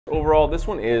Overall, this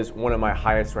one is one of my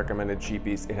highest recommended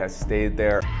cheapies. It has stayed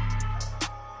there.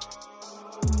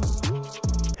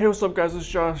 Hey, what's up guys, it's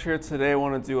Josh here. Today I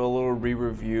want to do a little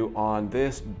re-review on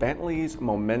this Bentley's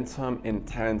Momentum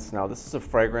Intense. Now this is a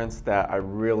fragrance that I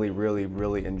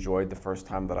really enjoyed the first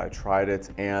time that I tried it,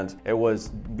 and it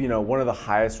was, you know, one of the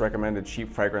highest recommended cheap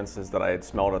fragrances that I had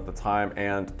smelled at the time.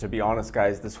 And to be honest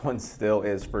guys, this one still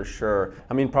is for sure.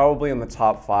 I mean, probably in the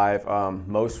top 5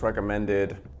 most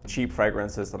recommended cheap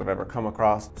fragrances that I've ever come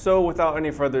across. So without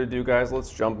any further ado guys,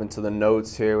 let's jump into the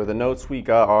notes here. The notes we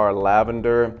got are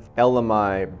lavender,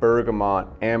 LIMONITE, bergamot,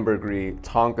 ambergris,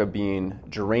 tonka bean,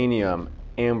 geranium,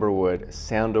 amberwood,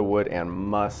 sandalwood, and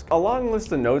musk. A long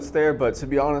list of notes there, but to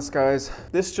be honest guys,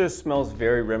 this just smells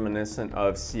very reminiscent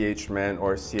of CH Men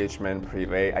or CH Men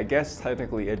Privé. I guess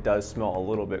technically it does smell a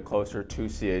little bit closer to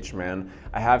CH Men.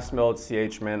 I have smelled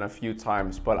CH Men a few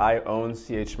times, but I own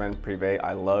CH Men Privé.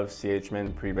 I love CH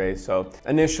Men Privé, so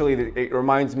initially it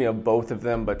reminds me of both of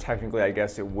them, but technically I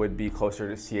guess it would be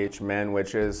closer to CH Men,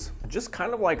 which is just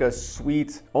kind of like a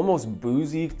sweet, almost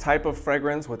boozy type of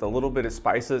fragrance with a little bit of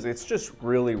spices. It's just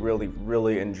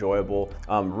really enjoyable,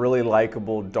 really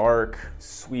likable, dark,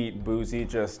 sweet, boozy,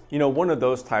 just, you know, one of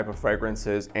those type of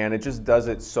fragrances, and it just does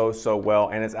it so well.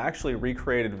 And it's actually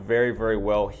recreated very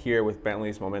well here with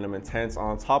Bentley's Momentum Intense.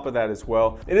 On top of that as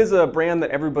well, it is a brand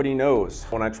that everybody knows.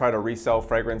 When I try to resell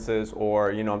fragrances,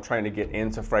 or, you know, I'm trying to get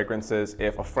into fragrances,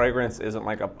 if a fragrance isn't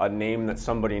like a name that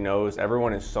somebody knows,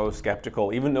 everyone is so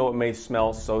skeptical, even though it may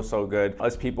smell so good.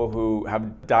 Us people who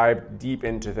have dived deep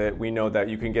into it, we know that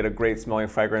you can get a great smelling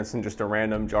fragrance in just a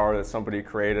random jar that somebody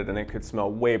created, and it could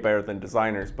smell way better than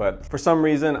designers. But for some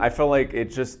reason, I feel like it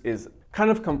just is kind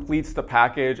of completes the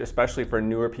package, especially for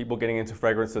newer people getting into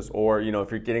fragrances, or, you know, if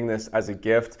you're getting this as a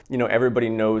gift, you know, everybody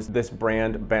knows this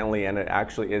brand Bentley, and it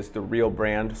actually is the real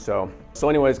brand. So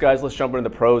anyways guys, let's jump into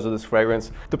the pros of this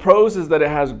fragrance. The pros is that it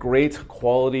has great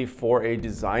quality for a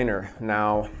designer.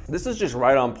 Now this is just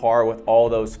right on par with all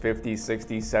those $50,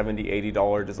 $60, $70,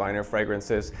 $80 designer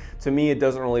fragrances. To me, it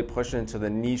doesn't really push into the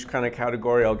niche kind of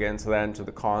category. I'll get into that, into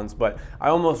the cons, but I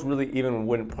almost really even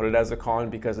wouldn't put it as a con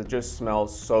because it just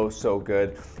smells so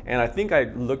good. And I think I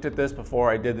looked at this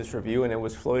before I did this review, and it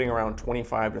was floating around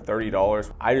 $25 to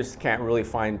 $30. I just can't really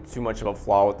find too much of a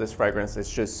flaw with this fragrance.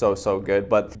 It's just so good.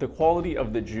 But the quality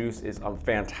of the juice is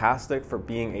fantastic for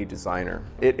being a designer.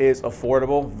 It is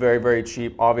affordable, very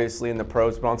cheap, obviously in the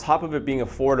pros, but on top of it being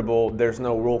affordable, there's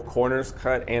no real corners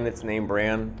cut, and it's name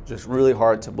brand. Just really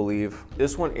hard to believe.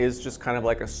 This one is just kind of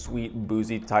like a sweet,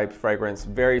 boozy type fragrance,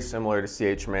 very similar to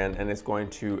CH Man, and it's going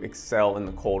to excel in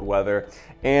the cold weather.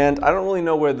 And I don't really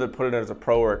know whether to put it as a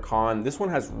pro or a con. This one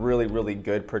has really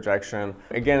good projection.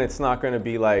 Again, it's not going to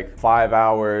be like 5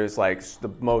 hours, like the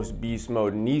most beast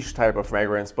mode niche type of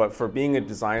fragrance, but for being a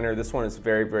designer, this one is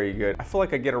very good. I feel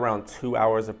like I get around 2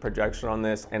 hours of projection on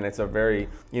this, and it's a very,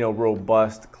 you know,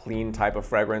 robust, clean type of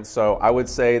fragrance. So I would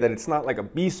say that it's not like a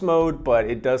beast mode, but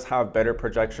it does have better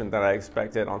projection than I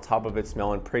expected, on top of it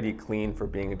smelling pretty clean for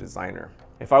being a designer.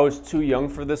 If I was too young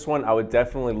for this one, I would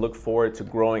definitely look forward to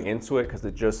growing into it because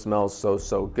it just smells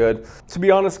so good. To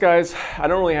be honest guys, I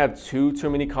don't really have too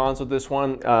many cons with this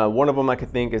one. One of them I could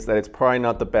think is that it's probably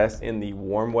not the best in the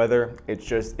warm weather. It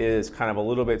just is kind of a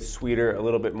little bit sweeter, a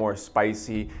little bit more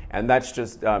spicy, and that's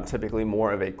just typically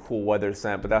more of a cool weather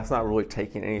scent, but that's not really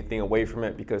taking anything away from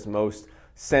it because most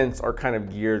scents are kind of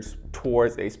geared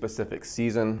towards a specific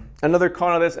season. Another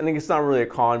con of this, I think it's not really a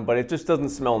con, but it just doesn't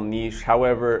smell niche.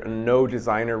 However, no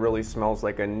designer really smells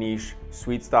like a niche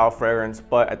sweet style fragrance,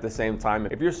 but at the same time,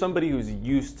 if you're somebody who's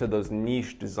used to those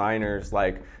niche designers,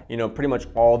 like, you know, pretty much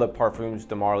all the Parfums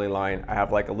de Marly line, I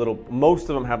have like a little, most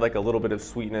of them have like a little bit of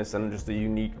sweetness and just a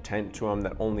unique tint to them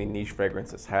that only niche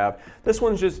fragrances have. This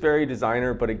one's just very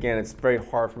designer, but again, it's very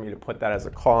hard for me to put that as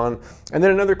a con. And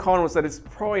then another con was that it's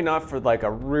probably not for like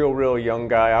a real young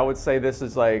guy. I would say this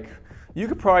is like, you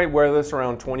could probably wear this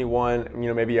around 21, you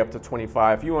know, maybe up to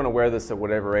 25. If you want to wear this at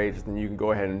whatever age, then you can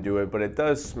go ahead and do it. But it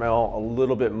does smell a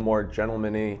little bit more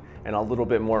gentleman-y and a little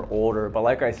bit more older. But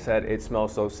like I said, it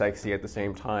smells so sexy at the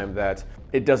same time that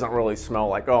it doesn't really smell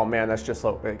like, oh man, that's just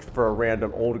like for a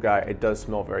random old guy. It does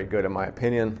smell very good in my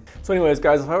opinion. So anyways,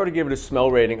 guys, if I were to give it a smell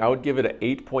rating, I would give it an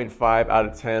 8.5 out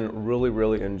of 10.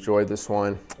 Really enjoyed this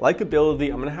one.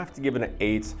 Likability, I'm gonna have to give it an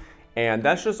 8. And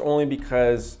that's just only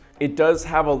because it does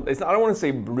have a, I don't want to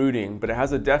say brooding, but it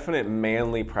has a definite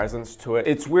manly presence to it.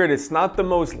 It's weird, it's not the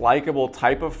most likable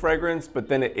type of fragrance, but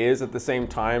then it is at the same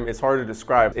time. It's hard to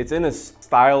describe. It's in a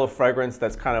style of fragrance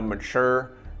that's kind of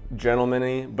mature,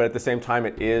 gentleman-y, but at the same time,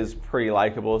 it is pretty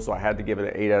likable, so I had to give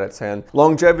it an 8 out of 10.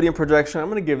 Longevity and projection, I'm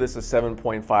gonna give this a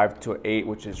 7.5 to an 8,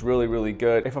 which is really, really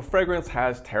good. If a fragrance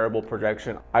has terrible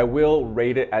projection, I will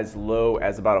rate it as low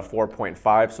as about a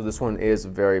 4.5, so this one is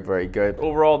very, very good.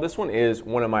 Overall, this one is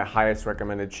one of my highest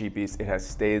recommended cheapies. It has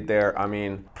stayed there. I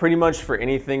mean, pretty much for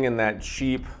anything in that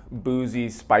cheap, boozy,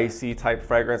 spicy type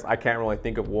fragrance, I can't really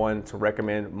think of one to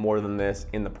recommend more than this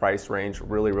in the price range.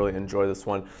 Really, really enjoy this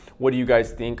one. What do you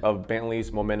guys think of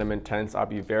Bentley's Momentum Intense? I'll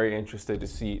be very interested to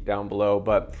see down below,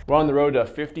 but we're on the road to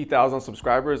 50,000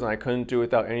 subscribers and I couldn't do it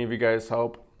without any of you guys'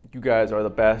 help. You guys are the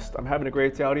best. I'm having a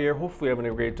great day out here. Hopefully having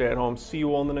a great day at home. See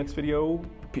you all in the next video.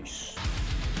 Peace.